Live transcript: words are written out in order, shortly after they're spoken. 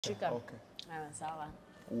Chicken. Okay. Sawa.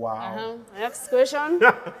 Wow. Next question.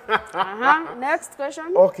 Next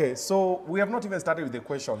question. Okay, so we have not even started with the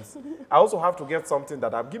questions. I also have to get something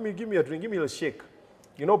that give me a drink, give me a shake.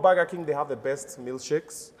 You know, Burger King, they have the best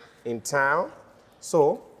milkshakes in town.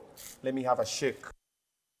 So let me have a shake.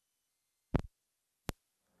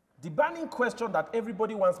 The burning question that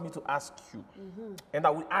everybody wants me to ask you, and I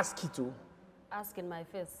will ask you to. Ask in my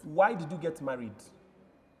face. Why did you get married?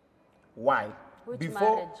 Why? Which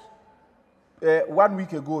marriage? 1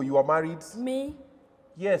 week ago, you were married. Me?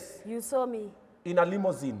 Yes. You saw me? In a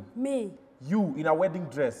limousine. Me? You in a wedding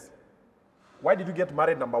dress. Why did you get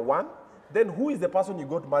married, number one? Then who is the person you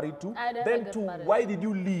got married to? Then two, why did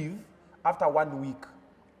you leave after 1 week?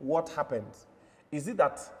 What happened? Is it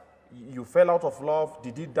that you fell out of love?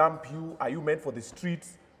 Did he dump you? Are you meant for the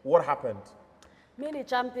streets? What happened? Mi ni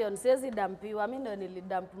champion, siwezi dampiwa. Mi ndo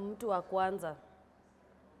nilidump mtu wa kwanza.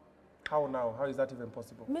 How now? How is that even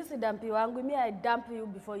possible? Mi si dumpi wangu. Me, I dump you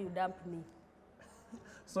before you dump me.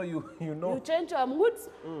 So you know. You change your moods.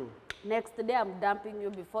 Next day, I'm dumping you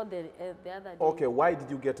before the other day. Okay, why did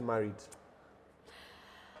you get married?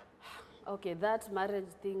 Okay, that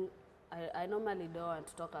marriage thing, I normally don't want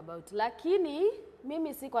to talk about. Lakini,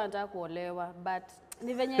 mimi sikuwa nataka kuolewa, but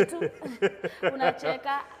ni venye tu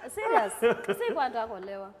unacheka. Serious, sikuwa nataka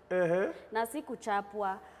kuolewa. Na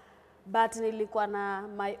sikuchapwa, but nilikuwa na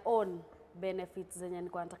my own benefits zenye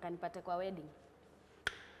nilikuwa nataka nipate kwa wedding.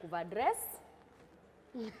 Kuva dress.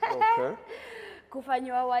 Okay.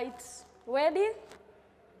 Kufanywa white wedding.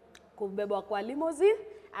 Kubebwa kwa limousine.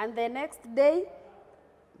 And the next day,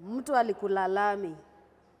 mtu alikulalami.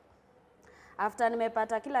 After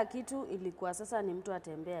nimepata kila kitu, ilikuwa sasa ni mtu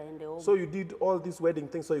atembea aende over. So you did all this wedding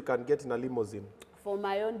things so you can get in a limousine? For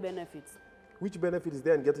my own benefits. Which benefit is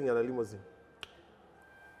there in getting in a limousine?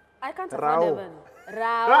 I can't afford even.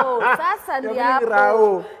 Rao. Sasa ndi hapo.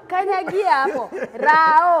 Rao. Kanyagia hapo.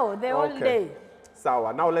 Rao. The whole day.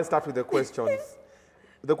 Sawa. Now let's start with the questions.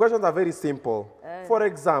 The questions are very simple. For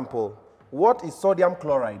example, what is sodium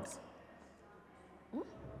chloride?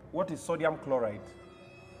 What is sodium chloride?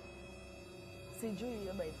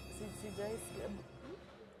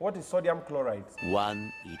 What is sodium chloride?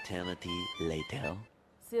 1 eternity later.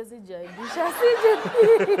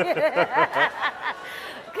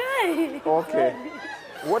 Okay.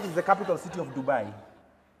 What is the capital city of Dubai?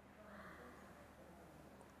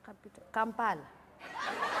 Kampala.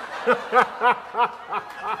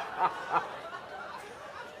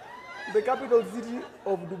 The capital city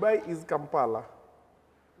of Dubai is Kampala.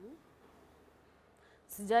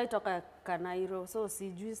 Sijai toka Kanairo, so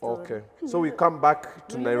sijui story. Okay. So we come back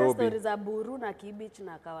to Nairobi. Stories za Buru na Kibich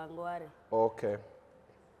na Kawangware. Okay.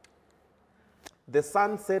 The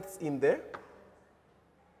sun sets in the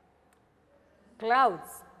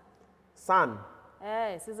clouds. Sun.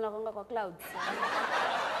 Sisi tunakonga kwa clouds.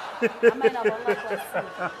 Ama inakonga kwa sea.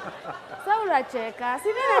 Sasa unacheka. Si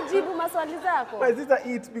mimi najibu maswali zako. Why is it a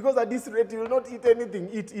eat? Because at this rate you will not eat anything.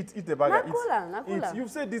 Eat the burger. Nakula. Eat.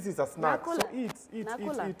 You've said this is a snack. Nakula. So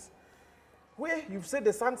eat. Where? You've said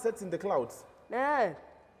the sun sets in the clouds.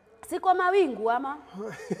 Si kwa mawingu ama?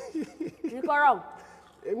 Niko wrong.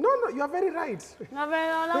 No, you are very right.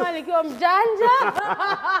 Naona nikiwa mjanja.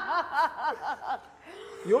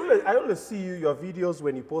 I always see your videos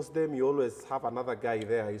when you post them. You always have another guy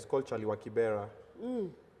there. He's called Kibera.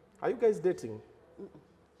 Are you guys dating?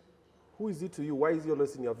 Who is it to you? Why is he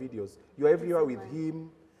always in your videos? You're everywhere with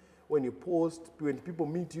him. When you post, when people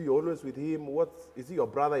meet you, you're always with him. Is he your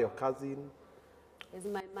brother, your cousin? He's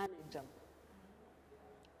my manager.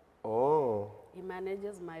 Oh. He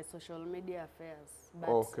manages my social media affairs. But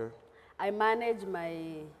okay. I manage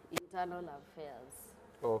my internal affairs.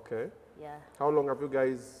 Okay. Yeah. How long have you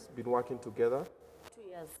guys been working together? 2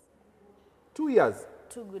 years. 2 years?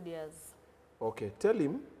 2 good years. Okay. Tell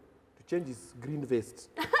him to change his green vest.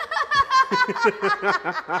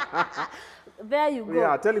 There you go.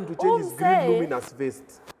 Yeah, tell him to change his green luminous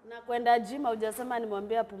vest. Na kwenda gym hujasema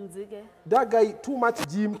nimwambie apumzike. That guy, too much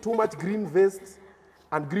gym, too much green vest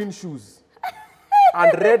and green shoes.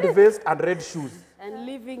 And red vest and red shoes. And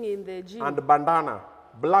living in the gym. And bandana,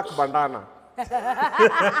 black bandana.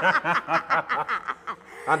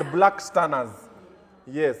 And black stanners.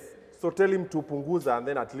 Yes. So tell him to punguza and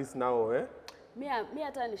then at least now, eh? Mi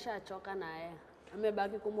hata nishachoka naye.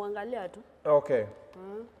 Amebaki kumwangalia tu. Okay.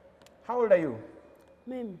 How old are you?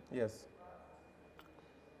 Mimi? Yes.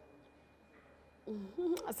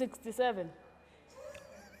 67.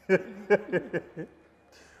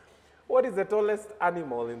 What is the tallest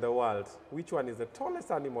animal in the world? Which one is the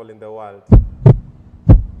tallest animal in the world?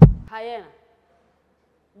 Hyena.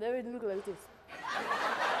 They will look like this.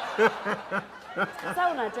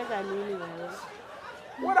 Sasa unacheka nini wewe?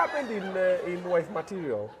 What happened in Wife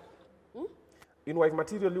Material? In Wife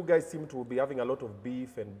Material, you guys seem to be having a lot of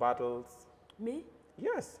beef and battles. Me?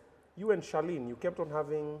 Yes. You and Charlene, you kept on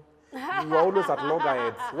having... You were always at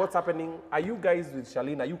loggerheads. What's happening? Are you guys with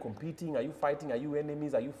Charlene? Are you competing? Are you fighting? Are you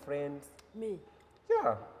enemies? Are you friends? Me?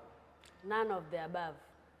 Yeah. None of the above.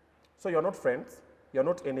 So you're not friends, you're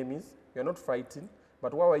not enemies, you're not fighting,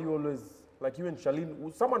 but why were you always, like you and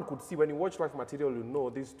Charlene, someone could see when you watch Wife Material, you know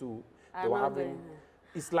these two, they were having,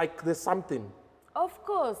 it's like there's something. Of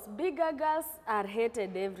course, bigger girls are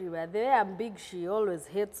hated everywhere. The way I'm big, she always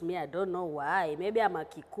hates me. I don't know why. Maybe I'm a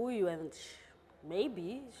Kikuyu and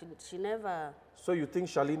maybe she never... So you think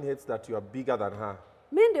Charlene hates that you are bigger than her?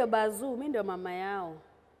 Mi ndio bazuu, mi ndio mama yao.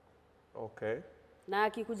 Okay. Na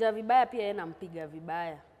akikuja vibaya pia yeye nampiga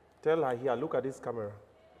vibaya. Tell her here, look at this camera.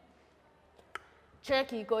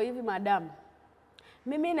 Check iko hivi madam.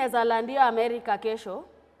 Mimi naweza landia Amerika kesho,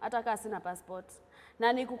 hata kama sina passport.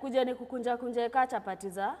 Na nikukunja kunja ka chapati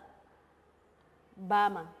za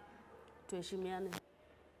Bama. Tuheshimiane.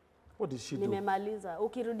 What did she do? Nimemaliza.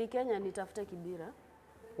 Ukirudi Kenya nitafute Kibera.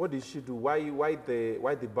 What did she do? Why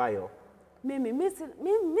the bio? Mimi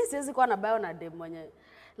siwezi kuwa na bio na dem mwenye.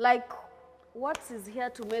 Like, what is here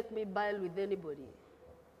to make me bile with anybody?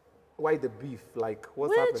 Why the beef? Like,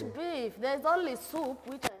 what's happening? Which beef? There's only soup,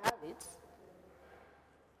 which I have it.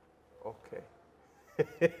 Okay.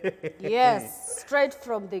 Yes, straight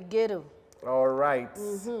from the ghetto. All right.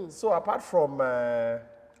 So apart from,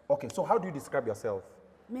 okay, so how do you describe yourself?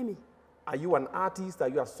 Mimi. Are you an artist? Are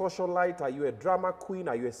you a socialite? Are you a drama queen?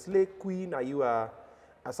 Are you a slay queen? Are you a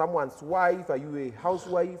someone's wife? Are you a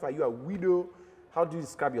housewife? Are you a widow? How do you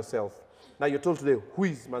describe yourself? Now you're told today, who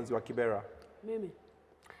is Manzi wa Kibera?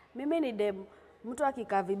 Mimi ni dem. Mtu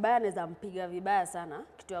akika vibaya neza mpiga vibaya sana.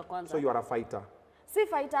 Kitu ya kwanza. So you are a fighter? Si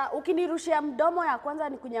fighter. Ukinirushia mdomo ya kwanza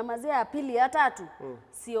ni kunyamazia ya pili ya tatu.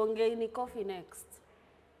 Siongei ni coffee next.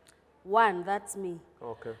 1, that's me.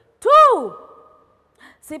 Okay. 2,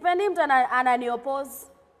 sipendi mtu anani-oppose.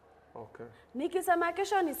 Okay. Nikisema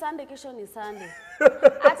kesho ni Sunday, kesho ni Sunday.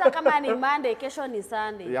 Hata kama ni Monday, kesho ni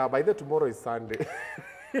Sunday. Yeah, by the tomorrow is Sunday.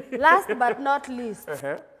 Last but not least,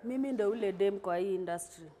 mimi ndo ule dem kwa hii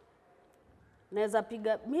industry. Naweza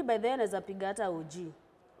piga, mi by the way naweza piga hata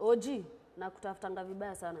OG na kutafutanga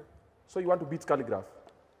vibaya sana. So you want to beat Khaligraph?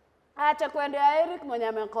 Acha kuendea Eric mwenye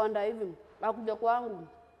amekonda hivi. Akuja kwangu.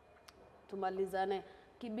 Tumalizane.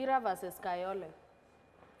 Kibera versus Kayole.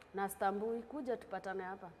 Na Stambui kuja tupatane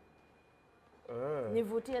hapa.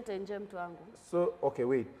 Nivutie tenje mtu wangu. So, okay,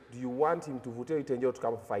 wait. Do you want him to vote tenje to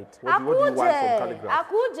come fight? What do you want from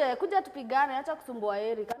Khaligraph? Kuja tupigane, acha kusumbua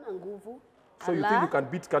Eric ana nguvu. So you think you can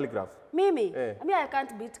beat Khaligraph? Mimi? Me, I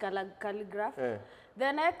can't beat Khaligraph.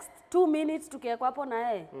 The next 2 minutes tukiekwa hapo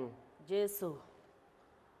na yeye. Jesu.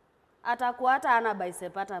 Atakuwa hata ana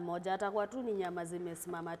bicep hata moja, atakuwa tu ni nyama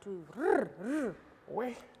zimesimama tu.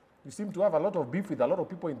 We, you seem to have a lot of beef with a lot of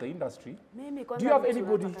people in the industry. Mimi do you have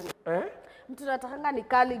anybody? Mtu natakanga ni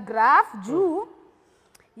Khaligraph juu.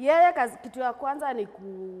 Yeye kitu ya kwanza ni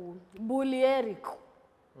kubuli Eric.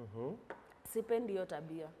 Sipendi hiyo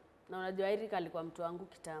tabia. Na unajua Eric alikuwa mtu wangu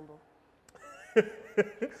kitambo.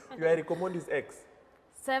 You are Eric Omondi's ex?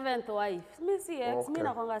 7th wife. Mimi si ex, mimi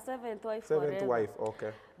nakwanga 7th wife forever. 7th wife,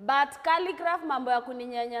 okay. But Khaligraph mambo ya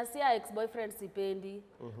kuninyanyasia ex-boyfriend sipendi.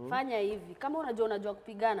 Fanya hivi. Kama unajua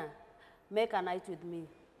kupigana, make a night with me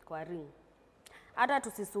kwa ring. Hata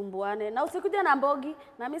tusisumbuane. Na usikuje na mbogi,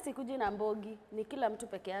 na mimi sikuje na mbogi. Ni kila mtu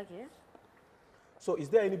peke yake. So is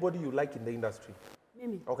there anybody you like in the industry?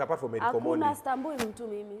 Mimi. Okay, apart from Eric Omondi. Hakuna Stambui mtu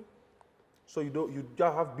mimi. So you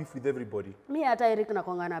just have beef with everybody? Mimi hata Eric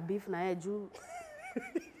nakonga na beef na yeye juu.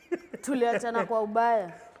 Tuliachana kwa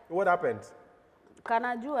ubaya. What happened?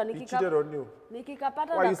 Kanajua He cheated on you.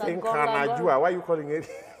 Nikikapata Why you saying kanajua? Why you calling it?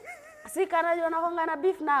 Si kanajua nakonga na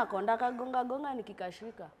beef nako, ndakagonga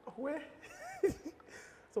nikikashika. Where?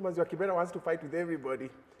 So Manzi wa Kibera wants to fight with everybody.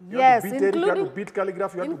 You Yes, have to beat Eric, you have to beat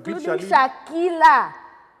Khaligraph, you have to beat Charlene. Shakila.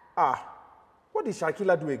 What did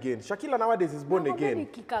Shakila do again? Shakila nowadays is born again.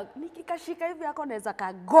 Nikikashika hivi yako naweza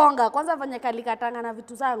kagonga. Kwanza fanya kalikatanga na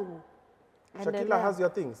vitu zangu. Shakila has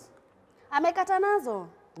your things? Amekata nazo.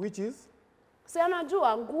 Which is? Si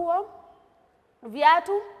anajua nguo,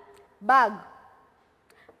 viatu, bag.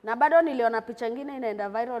 Na bado niliona picha nyingine inaenda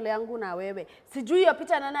viral yangu na wewe. Sijui hiyo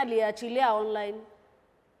picha nani aliachilia online.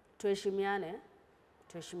 Tuheshimiane.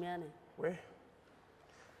 We?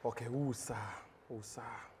 Okay, usa.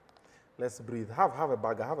 Let's breathe. Have a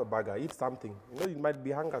burger. Eat something. You know, it might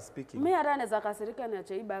be hunger speaking. Mimi hata naweza kasirika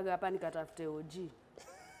niache hii burger hapa nikatafute OG.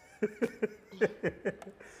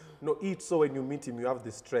 No, eat so when you meet him you have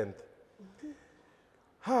the strength.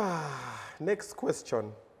 Next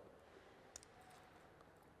question.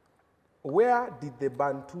 Where did the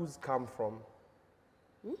Bantus come from?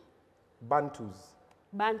 Bantus.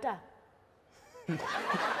 Banta.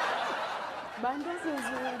 Banta is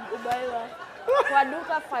ubaiwa. Kwa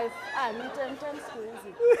duka 5, ni 10 siku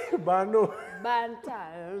hizi. Bano. Banta.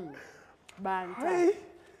 Banta. Hey.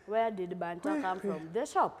 Where did Banta come from? The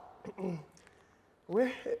shop.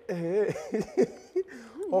 Where?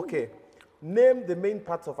 Okay. Name the main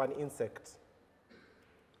parts of an insect.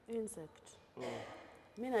 Insect.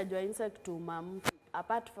 Mimi najua insect umam.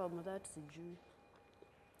 Apart from that sijui.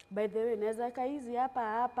 By the way, naweza kaizi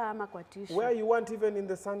hapa ama kwa tissue. Where you want, even in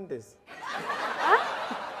the Sundays.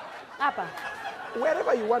 Hapa.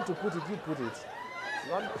 Wherever you want to put it, you put it.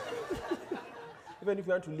 You want even if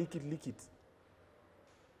you want to lick it.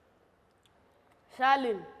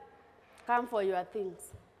 Charlene, come for your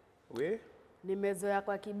things. Where? Nimezoea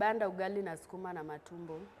kwa kibanda ugali na sukuma na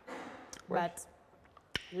matumbo. But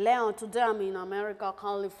leo, today I'm in America,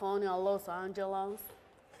 California, Los Angeles.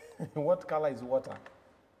 What color is water?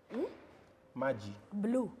 Maji.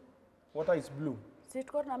 Blue. Water is blue. Si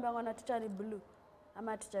tuko tunaambiwa na teacher ni blue.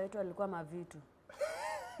 Ama teacher wetu alikuwa mavitu.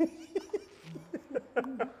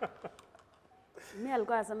 Mimi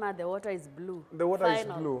alikuwa anasema the water is blue. The water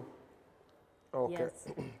Final. is blue. Okay. Yes.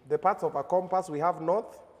 The parts of a compass, we have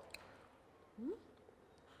north,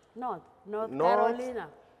 North North, Carolina.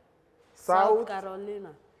 south,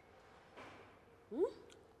 Carolina.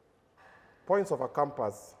 points of a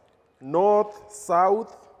compass. North,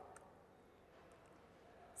 south.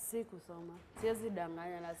 Sikusoma. Siwezi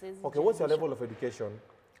danganya na siwezi. Okay, what's your level of education?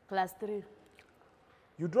 Class 3.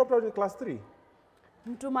 You dropped out in class 3?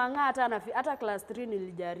 Mtu manga hata class 3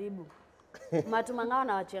 nilijaribu. Matu manga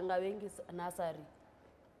na wachenga wengi nasari.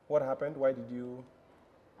 What happened? Why did you?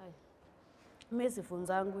 Mimi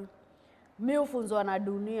sifunzangu. Mimi ufunzwa na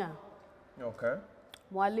dunia. Okay.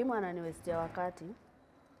 Mwalimu ananiwestia wakati.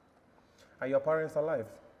 Are your parents alive?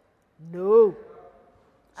 No.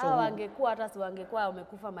 So wangekuwa hata si wangekuwa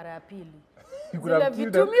wamekufa mara ya pili. You could have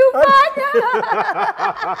killed them.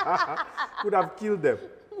 Could have killed them.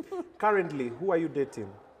 Currently, who are you dating?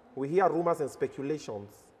 We hear rumors and speculations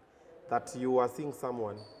that you are seeing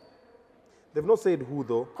someone. They've not said who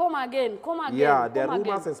though. Come again. Yeah, there are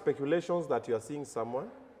rumors and speculations that you are seeing someone.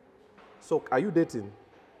 So, are you dating?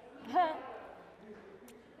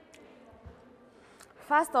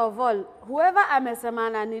 First of all, whoever amesema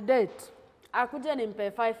anani date, akuje nimpe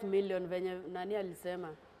 5 million venye nani alisema.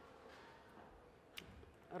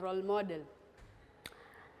 Role model.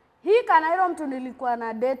 Hii Kanairo mtu nilikuwa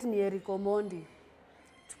na date ni Eric Omondi.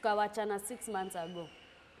 Tukawachana 6 months ago.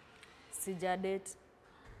 Sija date.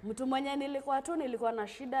 Mtu mwenye nilikuwa na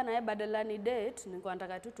shida na yeye badala ni date, nilikuwa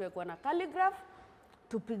nataka tu tuwe na Khaligraph,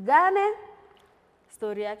 tupigane,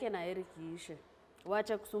 story yake na Eric iishe.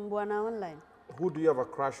 Wacha kusumbua na online. Who do you have a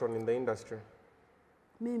crush on in the industry?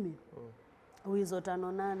 Mimi. Wizo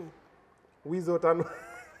 58. Wizo tano.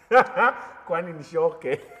 Kwani ni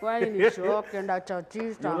shoke? Kwani ni shoke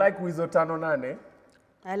ndachachisha. You like Wizo tano nane?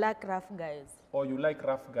 I like rough guys. Or you like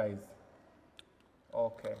rough guys?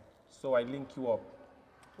 Okay. So I link you up.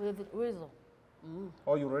 With Wizo.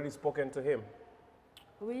 Or you already spoken to him?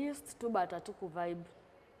 We used to but atuku vibe.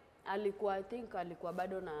 I think alikuwa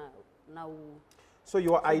bado na So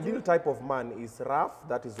your ideal type of man is rough,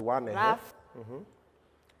 that is one. rough.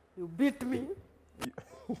 You beat me.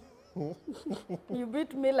 You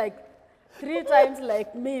beat me like 3 times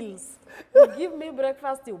like meals. You give me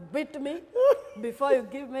breakfast, you beat me. Before you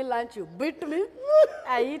give me lunch, you beat me.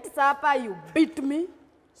 I eat supper, you beat me.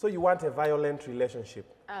 So you want a violent relationship?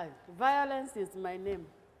 Violence is my name.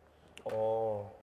 Oh.